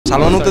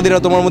সালমান মুক্তাদির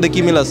আর তোমার মধ্যে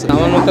কি মিল আছে?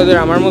 সালমান মুক্তাদির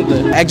আমার মধ্যে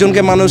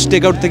একজনকে মানুষ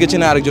টেক আউট থেকে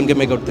চেনে, আরেকজনকে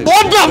মেক আউট থেকে।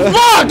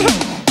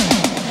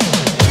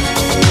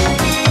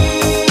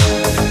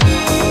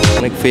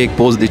 অনেক ফেক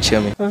পোজ দিচ্ছি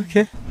আমি।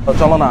 ওকে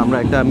চলো না আমরা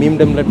একটা মিম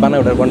টেমপ্লেট বানাই,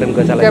 ওটার কন্টেন্ট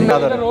করে চালাই।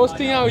 আমরা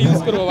রোস্টিং আও ইউজ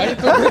করব ভাই।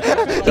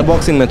 তো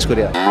বক্সিং ম্যাচ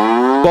করি,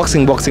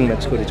 বক্সিং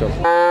ম্যাচ করি চলো।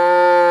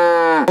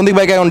 অন্তিক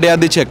ভাইকে এখন ডেয়ার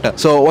দিচ্ছি একটা।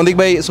 সো অন্তিক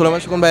ভাই সুলেমান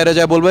সুকুন বাইরে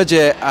যায় বলবে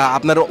যে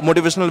আপনার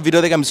মোটিভেশনাল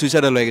ভিডিও দেখে আমি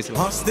সুইসাইডাল হয়ে গেছিলাম।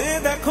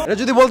 এটা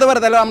যদি বলতে পারে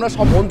তাহলে আমরা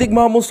সব। অন্তিক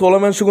মাহমুদ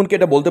সুলেমান সুকুনকে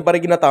এটা বলতে পারে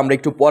কিনা তা আমরা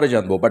একটু পরে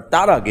জানবো, বাট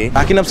তার আগে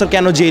রাকিব স্যার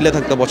কেন জেলে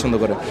থাকতে পছন্দ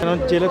করে? কেন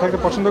জেলে থাকতে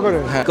পছন্দ করে?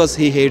 হ্যাঁ, because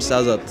he hates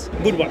Azad.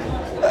 Good boy,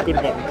 good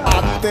boy.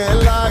 আতে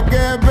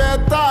লাগে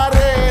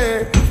বেতারে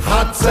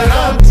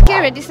আজকে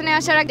রেডিসনে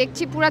আসার আগে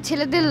দেখছি পুরো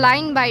ছেলেদের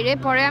লাইন বাইরে,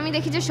 পরে আমি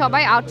দেখি যে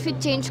সবাই আউটফিট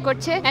চেঞ্জ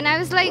করছে and I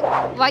was like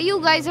Y you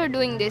guys are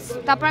doing this.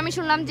 তারপর আমি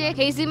শুনলাম যে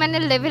হেজি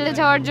ম্যানের লেভেলে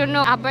যাওয়ার জন্য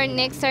আবার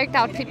নেক্সট একটা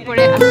আউটফিট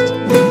পরে আসছে।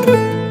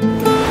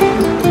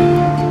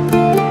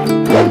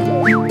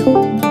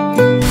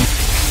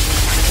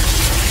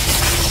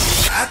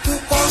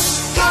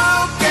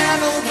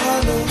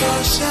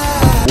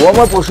 ও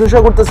আমার প্রশংসা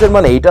করতেছে,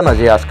 মানে এইটা না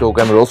যে আজকে ওকে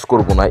আমি রোস্ট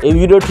করবো না। এই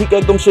ভিডিও ঠিক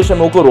একদম শেষে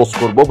আমি ওকে রোস্ট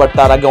করবো, বাট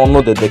তার আগে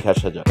অন্যদের দেখে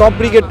আসা যায়। টপ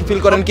রিগেট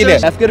ফিল করেন কি না?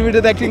 আজকের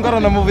ভিডিওতে অ্যাক্টিং করা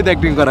না মুভিতে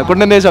অ্যাক্টিং করা,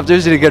 কোনটা নিয়ে সবচেয়ে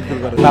বেশি রিগেট ফিল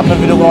করেন? আপনার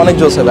ভিডিওগুলো অনেক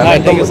জোস হবে। আমি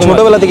একদম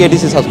ছোটবেলা থেকে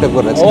এডিসি সাবস্ক্রাইব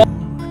করে আছি।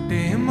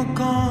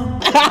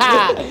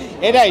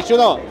 এটাই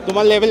শোনো,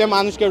 তোমার লেভেলে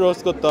মানুষকে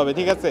রোস্ট করতে হবে,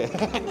 ঠিক আছে?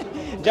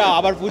 যাও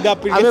আবার ফুদা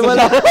আমি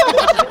বলা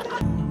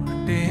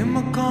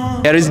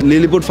There is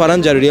Lilliput Farhan,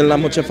 যার রিয়েল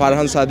নাম হচ্ছে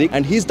Farhan Sadiq,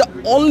 and he is the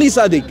only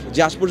Sadiq যে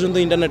আজ পর্যন্ত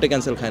ইন্টারনেটে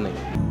ক্যান্সেল খায় নাই।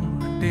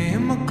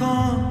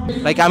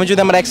 লাইক আমি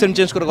যদি আমার অ্যাকসেন্ট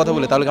চেঞ্জ করে কথা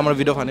বলি তাহলে কি আমার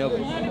ভিডিও ফানি হবে?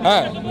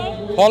 হ্যাঁ,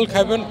 ফল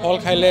খাবেন, ফল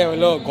খাইলে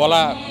হলো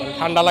গলা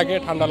ঠান্ডা লাগে,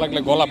 ঠান্ডা লাগলে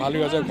গলা ভালো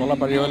হয়ে যায়, গলা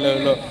ভারী হলে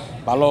হলো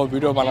ভালো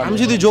ভিডিও বানাবে। আমি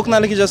যদি জোক না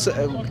লিখি জাস্ট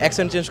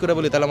অ্যাকসেন্ট চেঞ্জ করে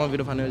বলি তাহলে আমার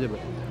ভিডিও ফানি হয়ে যাবে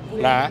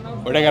না?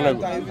 ওটা কেন?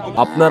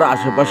 আপনার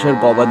আশেপাশের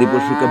গবাদি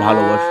পশুকে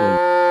ভালোবাসুন।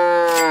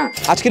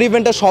 আজকের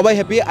ইভেন্টে সবাই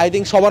হ্যাপি, আই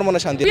থিংক সবার মনে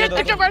শান্তি।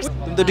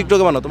 তুমি তো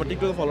টিকটকে বানাও, তোমার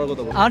টিকটকে ফলোয়ার কত?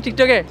 আমার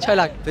টিকটকে 6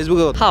 লাখ,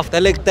 ফেসবুকে কত? হাফ।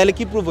 তাহলে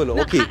কি প্রুফ হলো?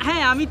 ওকে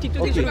হ্যাঁ আমি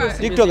টিকটকে শুরু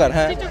করেছি। টিকটকার,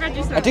 হ্যাঁ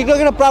টিকটক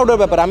একটা প্রাউডের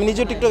ব্যাপার। আমি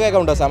নিজে টিকটক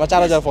অ্যাকাউন্ট আছে, আমার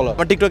 4000 ফলোয়ার।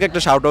 আমার টিকটকে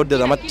একটা শাউট আউট দিয়ে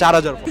দাও, আমার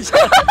 4000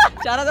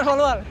 4000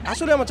 ফলোয়ার।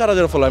 আসলে আমার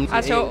 4000 ফলোয়ার।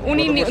 আচ্ছা,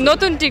 উনি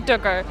নতুন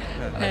টিকটকার,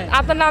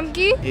 আপনার নাম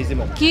কি?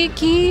 হেজিমান।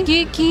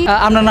 কি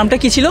আপনার নামটা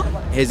কি ছিল?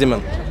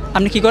 হেজিমান।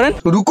 আপনি কি করেন?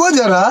 রুকো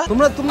যারা,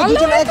 তোমরা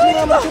দুজন এক মিনিট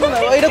আমার শুনো না,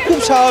 এটা খুব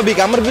স্বাভাবিক।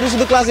 আমার ভিডিও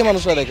শুধু ক্লাসে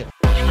মানুষরা দেখে।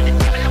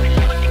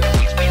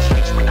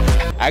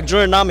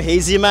 একজনের নাম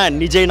হেজি ম্যান,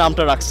 নিজেই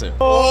নামটা রাখছে।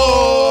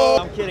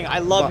 I'm kidding. I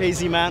love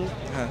Hazy Man.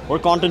 Or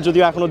content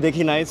যদিও এখনো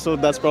দেখি নাই, so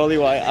that's probably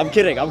why. I'm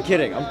kidding.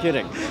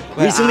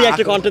 Recently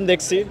একটা কন্টেন্ট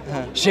দেখছি,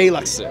 সেই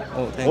লাগছে।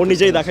 ও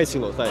নিজেই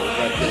দেখাইছিল তাই।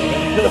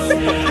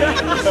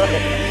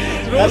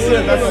 That's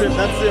it.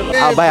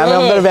 ভাই আমি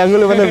আপনার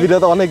ব্যাঙ্গলি মানে ভিডিও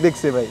তো অনেক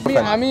দেখছি ভাই।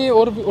 আমি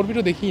ওর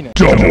ভিডিও দেখি না।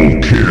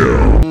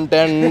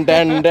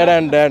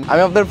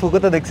 আমি আপনার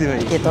ফুকুতে দেখছি ভাই।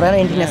 কে তোরা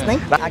ইন্টারনেট নাই?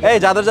 এই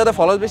যাদের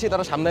ফলোয়ার্স বেশি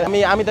তারা সামনে।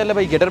 আমি তাহলে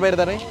ভাই গেটের বাইরে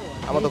দাঁড়াই,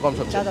 আমার তো কম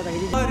সবচেয়ে।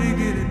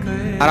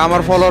 আর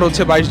আমার ফলোয়ার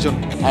হচ্ছে 22 জন।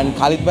 এন্ড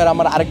খালিদ ভাইয়ের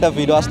আমার আরেকটা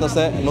ভিডিও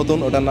আসতেছে নতুন,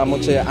 ওটার নাম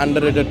হচ্ছে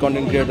আন্ডাররেটেড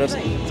কন্টেন্ট ক্রিয়েটরস।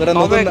 সেটা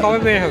নতুন কবে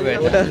বের হবে?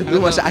 ওটা 2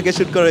 মাস আগে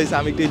শুট করা হয়েছে,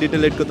 আমি একটু এডিট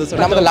লেট করতেছি।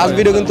 আমাদের লাস্ট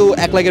ভিডিও কিন্তু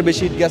 1 লাখের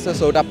বেশি হিট গেছে,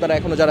 সো ওটা আপনারা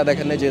এখনো যারা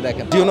দেখেন না যে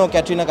দেখেন। Do you know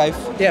Katrina Kaif?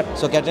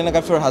 So Katrina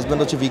কাইফের husband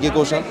হচ্ছে ভিকে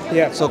কৌশল।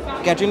 সো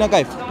ক্যাটরিনা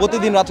কাইফ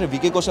প্রতিদিন রাতে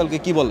ভিকে কৌশলকে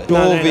কি বলে?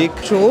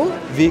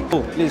 শোভিক।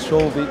 প্লিজ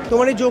শোভিক।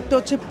 তোমার এই জোকটা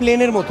হচ্ছে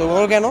প্লেনের মতো,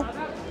 বলো কেন?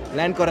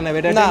 ল্যান্ড করে না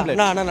এটা টেমপ্লেট।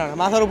 না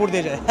মাথার উপর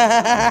দিয়ে যায়।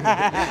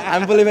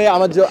 আমি বলি ভাই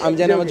আমি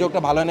জানি আমার জোকটা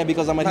ভালো হয় না,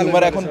 বিকজ আমার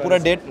হিউমার এখন পুরো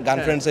ডেট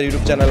গার্লফ্রেন্ডস এর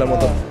ইউটিউব চ্যানেলের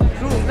মতো।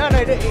 না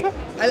এটা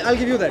I'll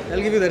give you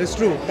that. It's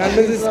true.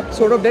 Convince is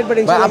sort of dead, but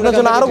inshallah আপনার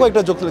জন্য আরো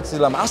কয়েকটা জোক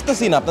লিখছিলাম,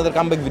 আসতেছি না আপনাদের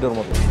কামব্যাক ভিডিওর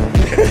মতো।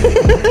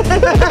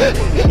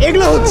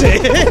 এগুলো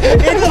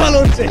ভালো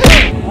হচ্ছে।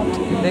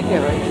 দেখে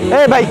ভাই,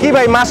 এই ভাই কি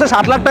ভাই মাসে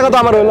 7 লাখ টাকা তো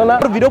আমার হলো না?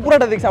 ভিডিও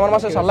পুরোটা দেখছি, আমার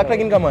মাসে 7 লাখ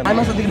টাকা ইনকাম হয়।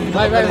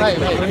 ভাই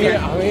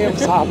আমি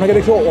আপনাকে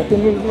দেখো অতন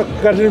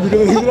কাজের ভিডিও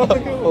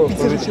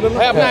দেখছিলাম।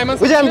 ভাই আপনি আইমান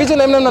ওই যে আমি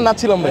পিছনে এমনি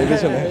নাচছিলাম ভাই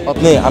পিছনে।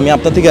 আমি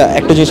আপনার থেকে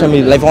একটা জিনিস আমি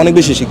লাইফে অনেক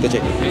বেশি শিখতে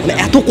চাই, মানে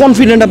এত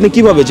কনফিডেন্ট আপনি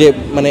কিভাবে যে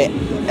মানে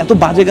এত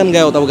বাজে গান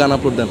গায় তাও গান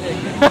আপলোড দেন?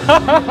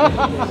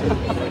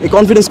 এই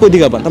কনফিডেন্স কই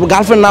থেকে পান? তারপর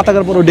গার্লফ্রেন্ড না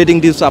থাকার পরও ডেটিং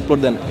টিপস আপলোড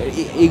দেন,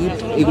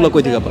 এগুলো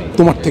কই থেকে পান?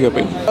 তোমার থেকে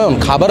পাই।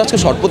 খাবার আজকে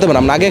শর্ট করতে পারেন,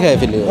 আমরা আগে খেয়ে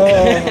ফেলি।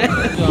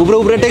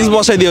 উপরে টেক্সট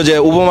বসাই দিও যে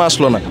উপমা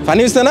আসলো না।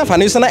 ফানি হচ্ছে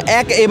না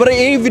এবারে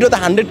এই ভিডিওতে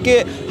 100K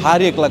হার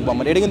 1 লাখ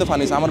আমার, এটা কিন্তু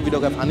ফানি হচ্ছে। আমার ভিডিও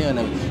ফানি হয়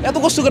না, এত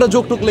কষ্ট করে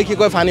জোক টুক লিখে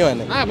কয় ফানি হয়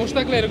না। হ্যাঁ বসে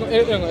থাকলে এরকম।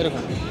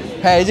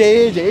 হ্যাঁ এই যে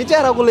এই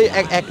চেহারাগুলো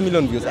 1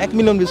 মিলিয়ন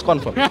ভিউজ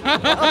কনফার্ম।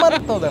 আমার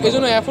তো দেন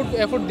এইজন্য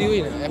এফোর্ট দিওই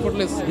না,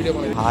 এফোর্টলেস ভিডিও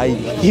বানাই। ভাই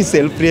কি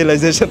সেলফ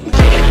রিয়েলাইজেশন।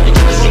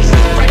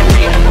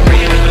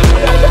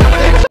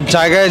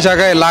 জায়গায়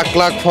জায়গায় lakh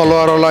lakh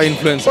follower OLA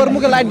influencer. ওর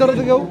মুখে লাইট ধরো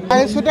তো কেউ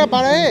আইএসওটা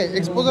বাড়ায়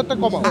এক্সপোজারটা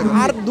কমাও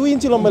আর 2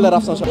 ইঞ্চি লম্বা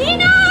রাফসান সাহেব।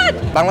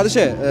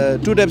 বাংলাদেশে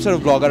 2 টাইপস অফ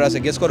ব্লগার আছে,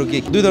 গেস করো কি?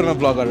 2 ধরনের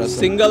ব্লগার আছে,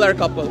 সিঙ্গেল আর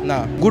কাপল। না,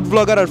 গুড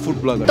ব্লগার আর ফুড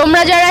ব্লগার।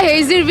 তোমরা যারা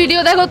হেজির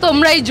ভিডিও দেখো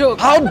তোমরাই জোক।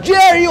 How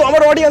deer you!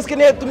 আমার অডিয়েন্সকে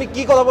নিয়ে তুমি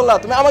কি কথা বললা?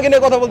 তুমি আমাকে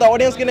নিয়ে কথা বলতা,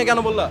 অডিয়েন্সকে নিয়ে কেন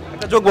বললা?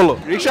 একটা জোক বলো।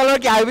 রিকশাওয়ালা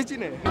কি আইবি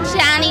চিনে?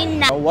 জানি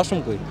না। ওয়াশরুম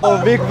কই? ও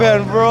বিগ ফ্যান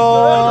ব্রো।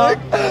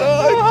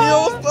 কি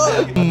অবস্থা?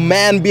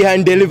 ম্যান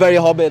বিহাইন্ড ডেলিভারি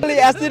হবে।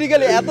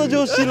 অ্যাস্থেটিক্যালি এত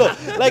জোশ ছিল,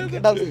 লাইক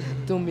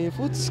তুমি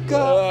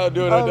ফুচকা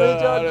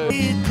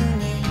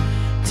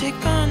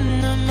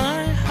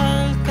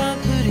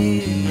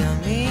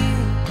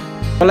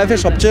লাইফে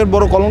সবচেয়ে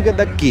বড় কলঙ্কের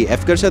দাগ কি?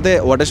 এফকের সাথে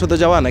ওয়াটের সাথে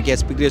যাওয়া নাকি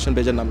এক্সপেক্টেশন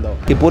পেজের নাম দাও?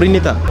 কি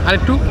পরিণীতা?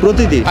 আরেকটু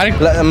প্রতিদিন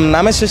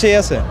নামের শেষেই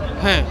আছে।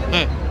 হ্যাঁ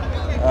হ্যাঁ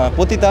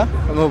পতিতা।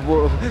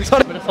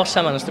 সরি, ফর্সা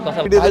মানুষ তো কথা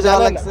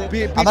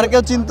আমার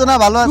কেউ চিনতো না,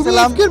 ভালো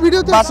আছিলাম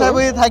বাসায়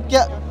বসে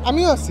থাকিয়া।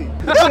 আমিও আছি।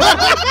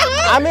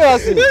 আমিও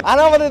আছি। আর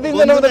আমাদের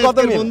তিনজনের মধ্যে কত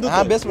মিল?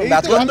 হ্যাঁ বেস্ট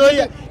ফ্রেন্ড।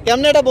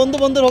 কেমনে এটা বন্ধু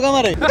বন্ধু ঢোকা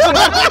মারে?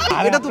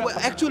 এটা তো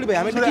অ্যাকচুয়ালি ভাই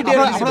আমি একটা কি ডিয়ার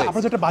দিছি ভাই।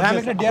 আমরা যেটা বাজি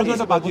আছে ডিয়ার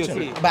দিছি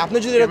ভাই, আপনি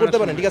যদি এটা করতে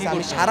পারেন ঠিক আছে,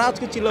 আমি সারা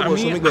আজকে চিল্লাবো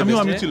শ্রমিক ভাই।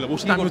 আমি চিল্লাবো,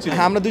 আমি চিল্লাবো।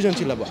 হ্যাঁ আমরা দুজন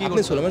চিল্লাবো।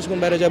 আপনি সুলেমান সুমন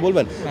বাইরে যা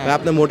বলবেন ভাই,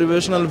 আপনার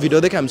মোটিভেশনাল ভিডিও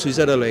দেখে আমি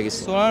সুইসাইডাল হয়ে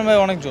গেছি। সোলামান ভাই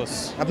অনেক জোস।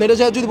 আপনি এটা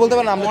যদি বলতে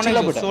পারেন আমরা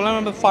চিল্লাবো।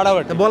 সোলামান ভাই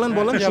ফাটাফাটি বলেন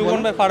বলেন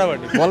সুমন ভাই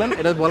ফাটাফাটি বলেন,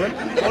 এটা বলেন।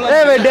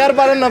 এই ভাই ডিয়ার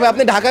পারেন না ভাই,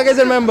 আপনি ঢাকা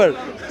গেছেন মেম্বার,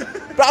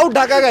 প্রাউড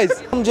ঢাকা গাইস।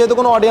 যেহেতু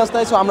কোনো অডিয়েন্স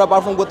নাই সো আমরা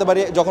পারফর্ম করতে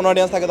পারি, যখন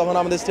অডিয়েন্স থাকে তখন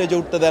আমাদের স্টেজে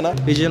উঠতে দেয় না।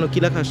 এই যেন কি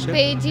লেখা আসছে,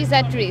 পেজ ইজ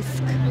এট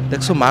রিস্ক।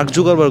 দেখছো মার্ক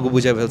জুকারবার্গ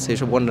বুঝে ফেলছে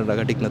এসব বন্ডের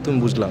টাকা ঠিক না, তুমি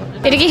বুঝলা না।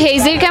 এটা কি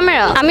হেজির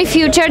ক্যামেরা? আমি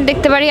ফিউচার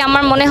দেখতে পারি।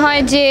 আমার মনে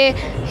হয় যে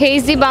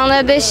হেজি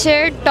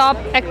বাংলাদেশের টপ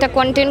একটা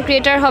কন্টেন্ট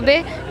ক্রিয়েটার হবে,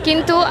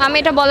 কিন্তু আমি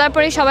এটা বলার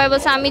পরেই সবাই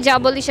বলছে আমি যা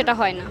বলি সেটা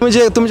হয় না।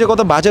 তুমি যে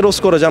কত বাজে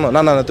রোস্ট করো জানো?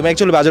 না না না, তুমি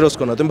অ্যাকচুয়ালি বাজে রোস্ট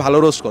করো না, তুমি ভালো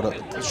রোস্ট করো।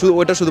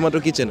 ওটা শুধুমাত্র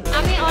কিচেন।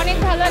 আমি অনেক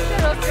ভালো একটা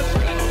রোস্ট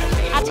করছি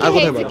আজকে,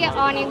 হেজিকে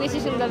অনেক বেশি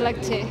সুন্দর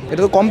লাগছে।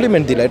 এটা তো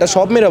কমপ্লিমেন্ট দিলা, এটা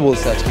সব মেয়েরা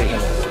বলছে আজকে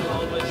এখানে।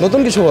 নতুন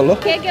কিছু বলো।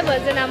 কে কে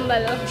বলছে নাম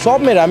বলো? সব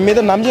মেয়েরা। আমি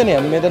মেয়েদের নাম জানি,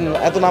 আমি মেয়েদের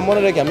এত নাম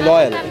মনে রেখে আমি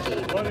লয়াল।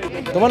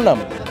 তোমার নাম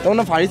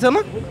ফারিসা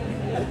না?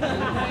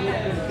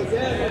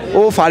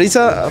 ও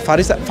ফারিসা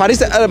ফারিসা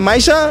ফারিসা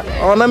মাইশা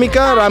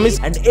অনামিকা রামিস।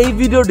 And এই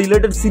ভিডিও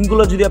রিলেটেড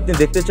সিনগুলো যদি আপনি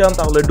দেখতে চান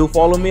তাহলে do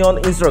follow me on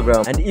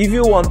Instagram, and if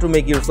you want to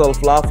make yourself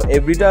laugh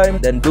every time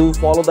then do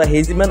follow the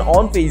Hazy Man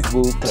on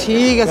Facebook.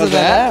 ঠিক আছে,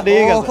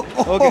 ঠিক আছে,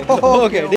 ওকে ওকে।